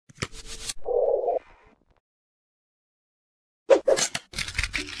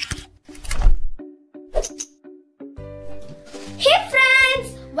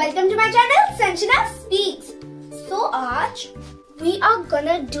welcome to my channel Sanjana Speaks. So आज we are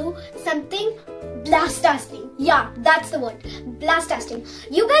gonna do something blast-tasting. Yeah, that's the word, blast-tasting.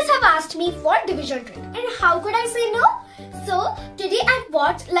 You guys have asked me for division trick and how could I say no? So today I've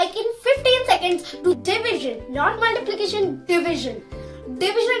brought like in 15 seconds to division, not multiplication, division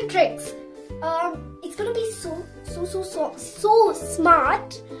tricks. It's gonna be so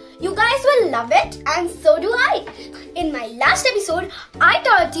smart. You guys will love it and so do I. In my last episode, I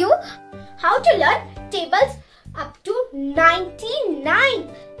taught you how to learn tables up to 99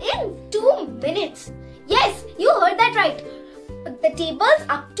 in 2 minutes. Yes, you heard that right. The tables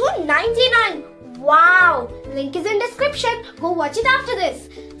up to 99. Wow! Link is in description. Go watch it after this.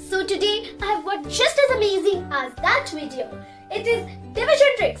 So today I have got just as amazing as that video. It is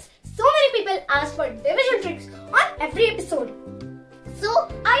division tricks. So many people ask for division tricks on every episode. So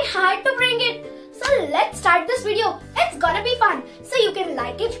I had to bring it. So let's start this video. It's gonna be fun. So you can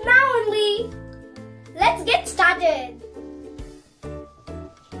like it now only. Let's get started.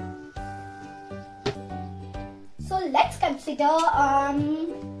 So let's consider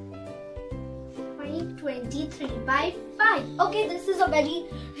 23 by 5. Okay, this is a very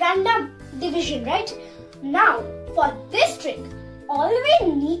random division, right? Now for this trick, all we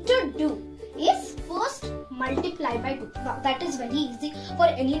need to do is first multiply by 2. Now that is very easy. For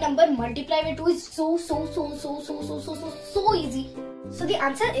any number, multiply by 2 is so easy. So the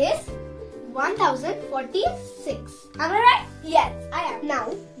answer is 1046. Am I right? Yes, I am.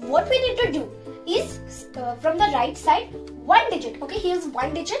 Now what we need to do is from the right side, 1 digit. Okay, here's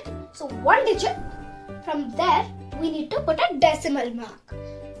 1 digit. So 1 digit. From there we need to put a decimal mark.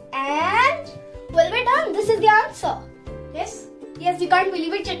 And well, we're done. This is the answer. Yes. Yes, you can't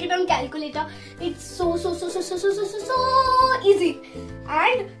believe it. Check it on calculator. It's so easy.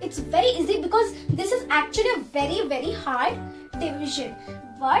 And it's very easy because this is actually a very hard division.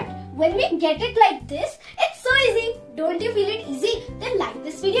 But when we get it like this, it's so easy. Don't you feel it easy? Then like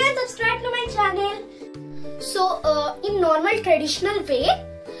this video and subscribe to my channel. So in normal traditional way,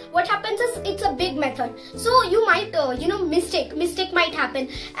 what happens is it's a big method. So you might, mistake might happen.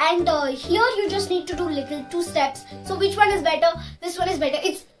 And here you just need to do little 2 steps. So which one is better? This one is better.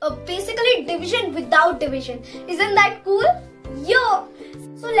 It's basically division without division. Isn't that cool? Yeah.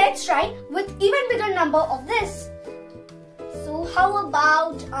 So let's try with even bigger number of this. So how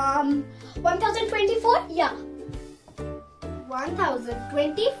about 1024? Yeah.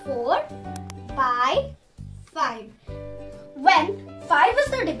 1024 by 5. When 5 is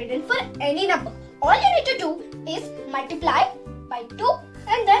the dividend for any number, all you need to do is multiply by 2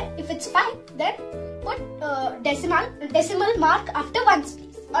 and then if it's 5, then put decimal mark after 1's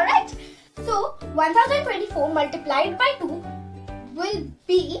place. Alright? So 1024 multiplied by 2 will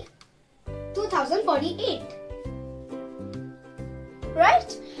be 2048.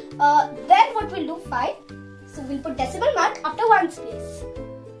 Right? Then what we'll do 5. So we'll put decimal mark after 1's place.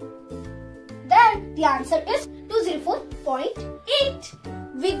 Then the answer is 204.8.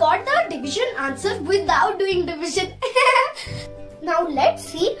 We got the division answer without doing division. Now let's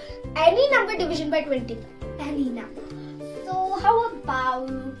see any number division by 25. Any number. So how about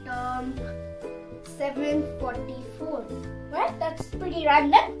 744? Right? That's pretty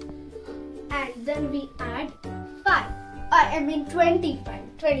random. And then we add 5. I mean 25,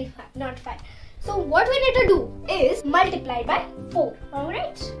 not 5. So what we need to do is multiply by 4.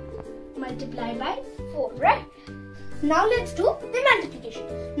 Alright? Multiply by 4, right? Now let's do the multiplication.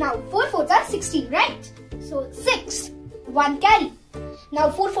 Now 4 4s are 16, right? So 6, 1 carry. Now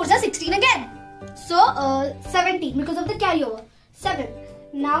 4 4s are 16 again. So 17 because of the carryover. 7.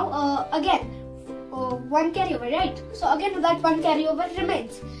 Now again 1 carryover, right? So again that 1 carryover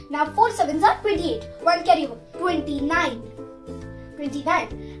remains. Now 4 7s are 28. 1 carryover, 29.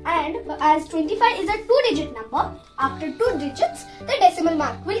 And as 25 is a 2-digit number, after 2 digits, the decimal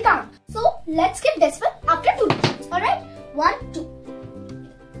mark will come. So let's give decimal after 2 digits. Alright? 1, 2.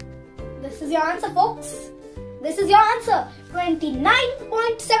 This is your answer, folks. This is your answer.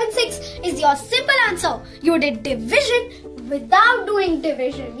 29.76 is your simple answer. You did division without doing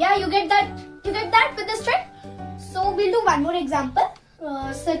division. Yeah, you get that? You get that with this trick? So we'll do one more example,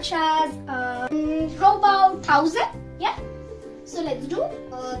 such as how about 1000? Yeah. So let's do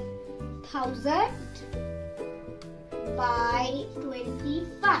 1000 by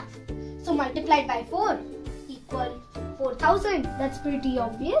 25. So multiplied by 4 equal 4000. That's pretty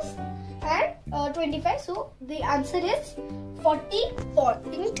obvious. And 25. So the answer is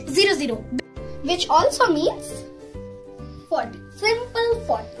 44.00, which also means 40. Simple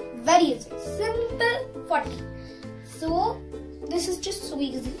 40. Very easy. Simple 40. So this is just so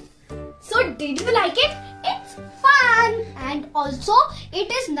easy. So did you like it? It's fun. And also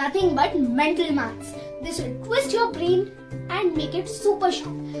it is nothing nothing but mental maths. This will twist your brain and make it super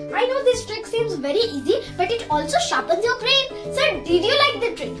sharp. I know this trick seems very easy, but it also sharpens your brain. So did you like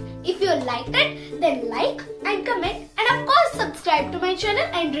the trick? If you liked it, then like and comment, and of course subscribe to my channel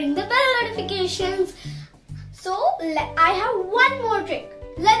and ring the bell notifications. So I have one more trick.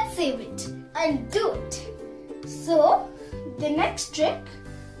 Let's save it and do it. So the next trick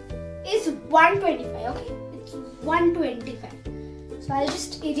is 125. Okay, it's 125. So I'll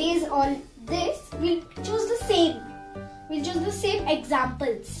just erase all this. We'll choose the same. We'll choose the same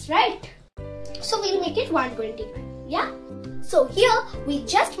examples, right? So we'll make it 125. Yeah. So here we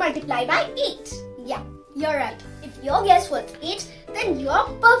just multiply by 8. Yeah, you're right. If your guess was 8, then you're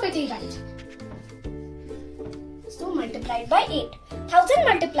perfectly right. So multiplied by 8. 1000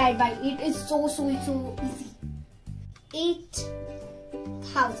 multiplied by 8 is so easy.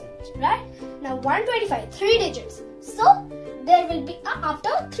 8,000, right? Now 125, 3 digits. So there will be after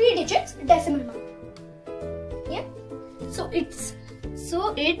 3 digits decimal mark. Yeah. So it is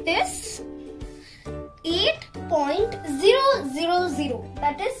 8.000.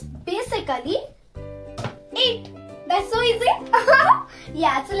 That is basically 8. That's so easy.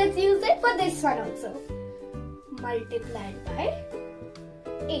 Yeah, so let's use it for this one also. Multiplied by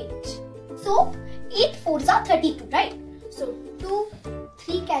 8. So 8 4s are 32, right? So 2,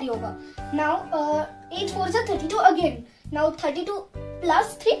 3 carry over. Now 8 4s are 32 again. Now 32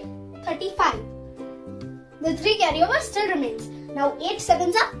 plus 3, 35. The 3 carry over still remains. Now 8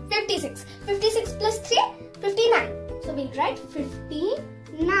 7s are 56. 56 plus 3, 59. So we'll write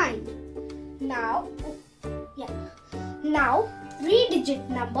 59. Now, Now 3-digit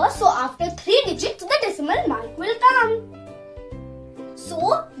number. So after 3 digits, the decimal mark will come.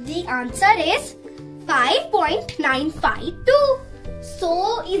 So the answer is 5.952.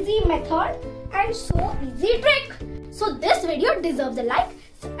 So easy method and so easy trick. So this video deserves a like,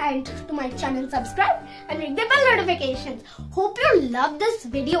 and to my channel subscribe and ring the bell notifications. Hope you love this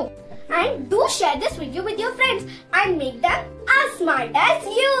video, and do share this video with your friends and make them as smart as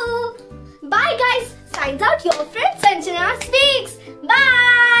you. Bye guys. Signs out your friend Sanjana Speaks.